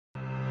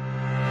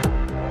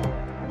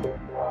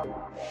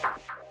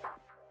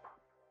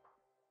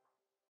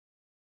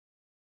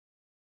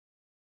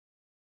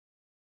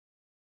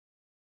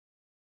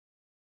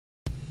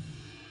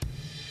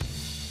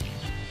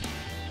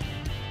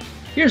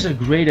Here's a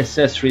great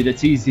accessory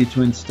that's easy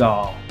to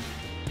install.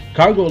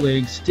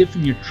 Cargolegs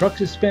stiffen your truck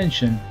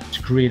suspension to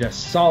create a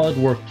solid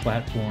work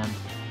platform.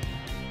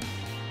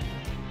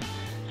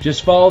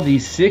 Just follow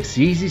these 6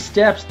 easy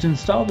steps to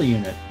install the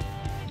unit.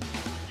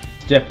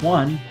 Step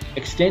 1.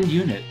 Extend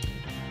unit.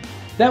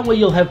 That way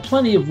you'll have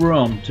plenty of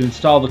room to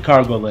install the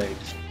cargo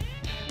legs.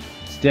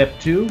 Step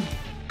 2.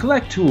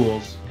 Collect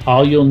tools.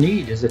 All you'll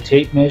need is a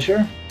tape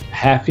measure, a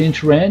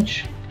 1/2-inch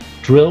wrench,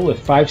 drill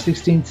with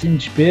 5/16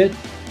 inch bit,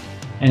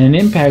 and an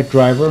impact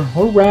driver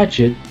or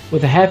ratchet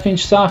with a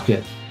 1/2-inch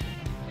socket.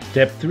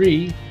 Step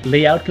 3.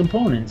 Lay out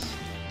components.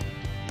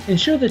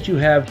 Ensure that you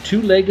have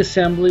 2 leg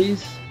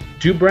assemblies,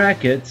 2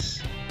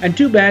 brackets, and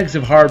 2 bags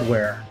of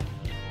hardware.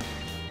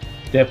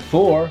 Step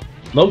 4.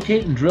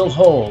 Locate and drill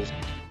holes.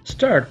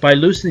 Start by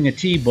loosening a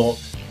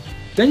T-bolt.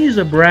 Then use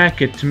a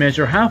bracket to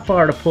measure how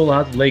far to pull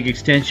out the leg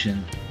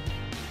extension.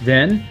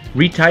 Then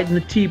retighten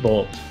the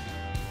T-bolt.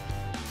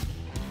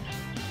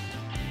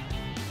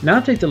 Now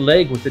take the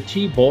leg with the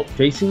T-bolt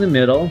facing the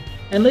middle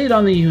and lay it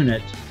on the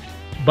unit.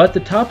 Butt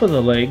the top of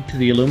the leg to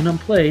the aluminum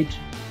plate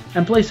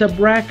and place a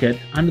bracket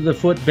under the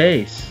foot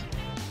base.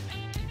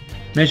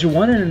 Measure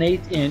 1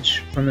 1/8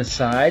 inch from the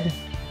side,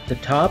 the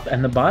top,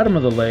 and the bottom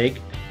of the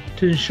leg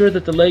to ensure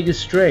that the leg is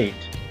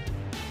straight.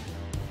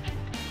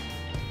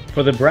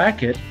 For the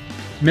bracket,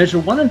 measure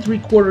 1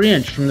 3/4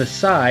 inch from the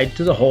side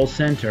to the hole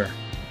center.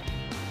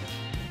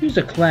 Use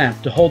a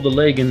clamp to hold the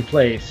leg in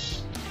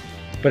place,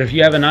 but if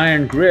you have an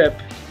iron grip,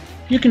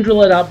 you can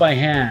drill it out by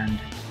hand.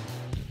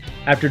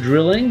 After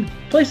drilling,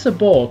 place a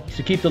bolt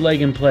to keep the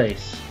leg in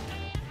place.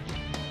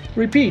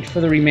 Repeat for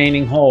the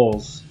remaining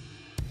holes.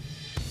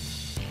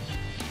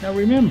 Now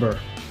remember,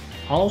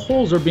 all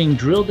holes are being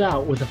drilled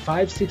out with a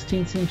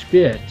 5/16 inch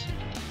bit.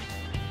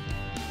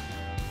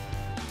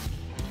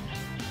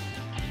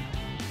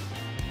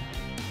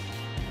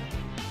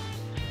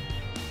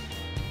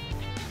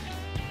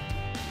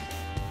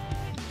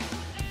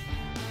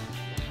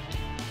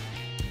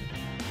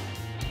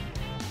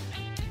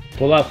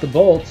 Pull out the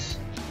bolts,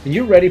 and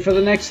you're ready for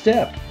the next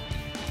step.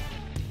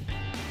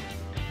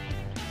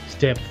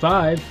 Step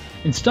 5.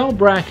 Install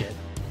bracket.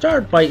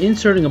 Start by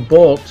inserting a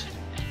bolt,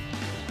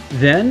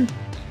 then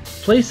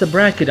place a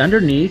bracket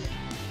underneath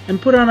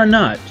and put on a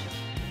nut.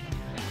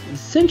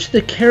 Cinch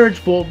the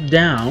carriage bolt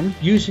down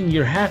using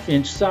your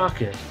 1/2-inch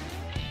socket.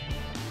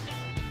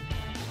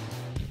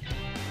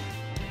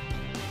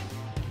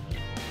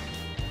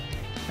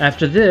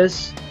 After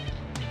this,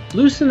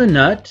 loosen the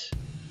nut,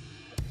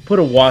 put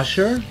a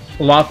washer,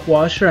 a lock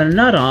washer, and a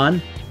nut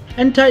on,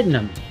 and tighten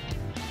them.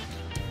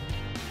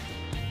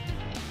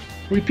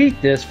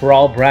 Repeat this for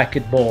all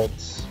bracket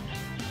bolts.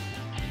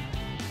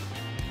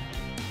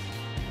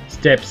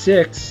 Step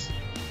 6.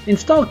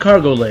 Install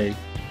cargo leg.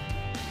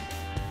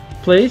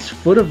 Place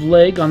foot of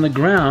leg on the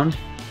ground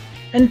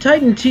and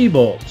tighten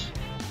T-bolt.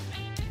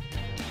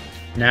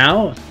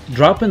 Now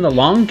drop in the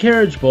long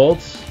carriage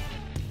bolts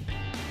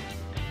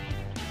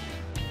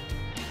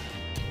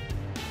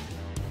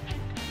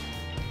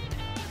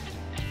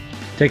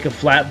Take a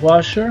flat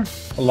washer,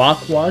 a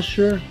lock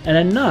washer, and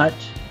a nut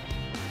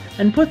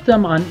and put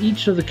them on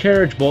each of the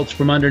carriage bolts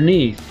from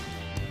underneath.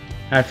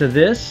 After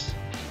this,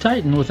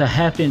 tighten with a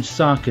 1/2-inch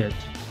socket.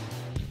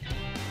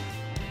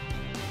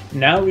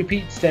 Now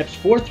repeat steps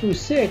 4 through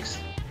 6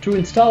 to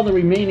install the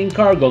remaining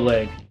cargo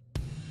leg.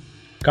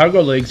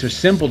 Cargo legs are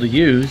simple to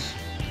use.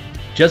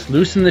 Just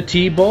loosen the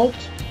T-bolt,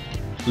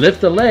 lift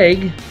the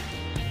leg,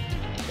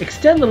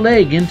 extend the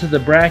leg into the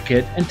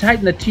bracket, and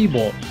tighten the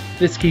T-bolt.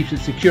 This keeps it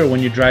secure when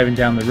you're driving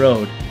down the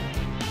road.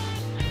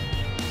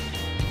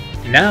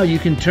 Now you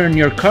can turn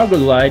your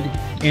CargoGlide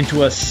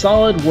into a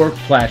solid work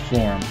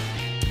platform.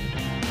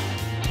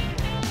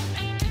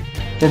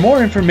 For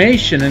more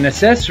information and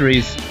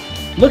accessories,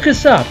 look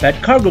us up at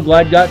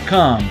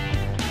cargoglide.com.